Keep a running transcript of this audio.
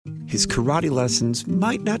His karate lessons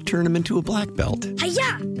might not turn him into a black belt.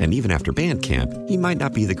 Hi-ya! And even after band camp, he might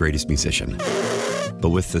not be the greatest musician.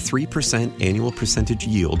 But with the 3% annual percentage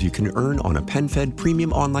yield you can earn on a PenFed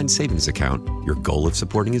premium online savings account, your goal of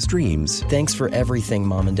supporting his dreams... Thanks for everything,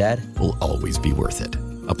 Mom and Dad. ...will always be worth it.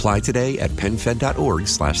 Apply today at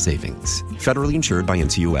PenFed.org/savings. Federally insured by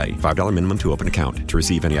NCUA. $5 minimum to open account. To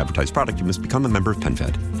receive any advertised product, you must become a member of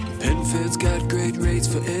PenFed. PenFed's got great rates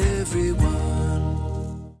for everyone.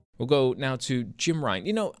 We'll go now to Jim Ryan.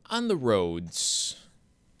 You know, on the roads,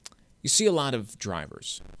 you see a lot of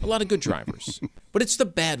drivers, a lot of good drivers, but it's the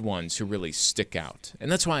bad ones who really stick out.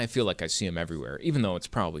 And that's why I feel like I see them everywhere, even though it's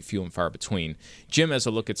probably few and far between. Jim has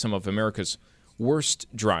a look at some of America's worst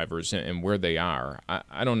drivers and where they are.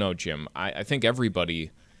 I don't know, Jim. I think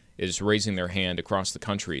everybody is raising their hand across the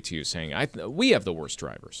country to you saying, we have the worst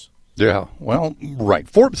drivers. Yeah, well, right.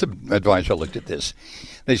 Forbes Advisor looked at this.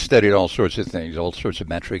 They studied all sorts of things, all sorts of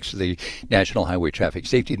metrics, the National Highway Traffic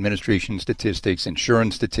Safety Administration statistics,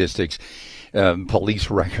 insurance statistics, police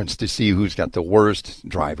records to see who's got the worst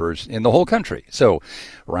drivers in the whole country. So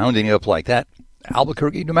rounding up like that,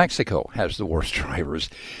 Albuquerque, New Mexico has the worst drivers.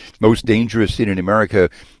 Most dangerous city in America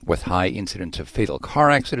with high incidence of fatal car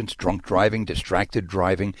accidents, drunk driving, distracted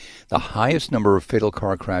driving. The highest number of fatal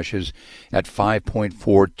car crashes at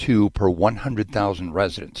 5.42 per 100,000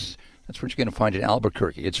 residents. That's what you're going to find in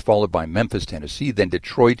Albuquerque. It's followed by Memphis, Tennessee, then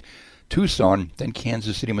Detroit, Tucson, then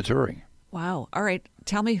Kansas City, Missouri. Wow. All right.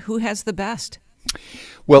 Tell me who has the best.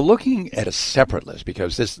 Well, looking at a separate list,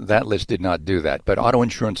 because that list did not do that, but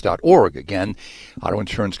autoinsurance.org, again, auto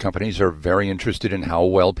insurance companies are very interested in how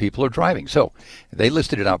well people are driving. So they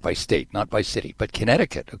listed it out by state, not by city. But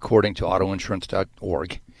Connecticut, according to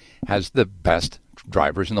autoinsurance.org, has the best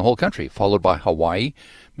drivers in the whole country, followed by Hawaii,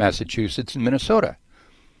 Massachusetts, and Minnesota.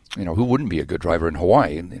 You know, who wouldn't be a good driver in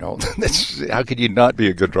Hawaii? You know, how could you not be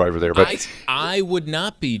a good driver there? But I would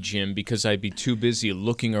not be, Jim, because I'd be too busy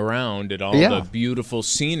looking around at all the beautiful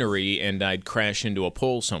scenery, and I'd crash into a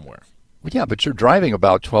pole somewhere. Well, yeah, but you're driving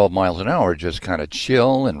about 12 miles an hour, just kind of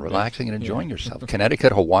chill and relaxing and enjoying yourself.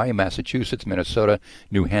 Connecticut, Hawaii, Massachusetts, Minnesota,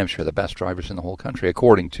 New Hampshire, the best drivers in the whole country,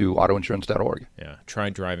 according to autoinsurance.org. Yeah,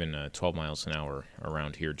 try driving 12 miles an hour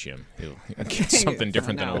around here, Jim. You'll get something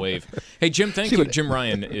different than a wave. Hey, Jim, thank you. Jim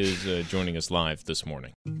Ryan is joining us live this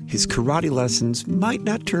morning. His karate lessons might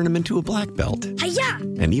not turn him into a black belt. Hi-ya!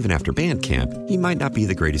 And even after band camp, he might not be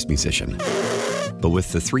the greatest musician. But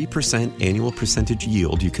with the 3% annual percentage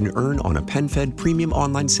yield you can earn on a PenFed premium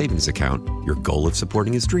online savings account, your goal of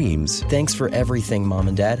supporting his dreams... Thanks for everything, Mom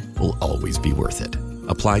and Dad. ...will always be worth it.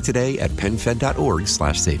 Apply today at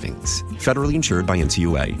PenFed.org/savings. Federally insured by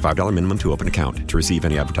NCUA. $5 minimum to open account. To receive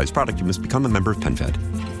any advertised product, you must become a member of PenFed.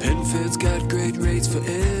 PenFed's got great rates for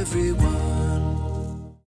everyone.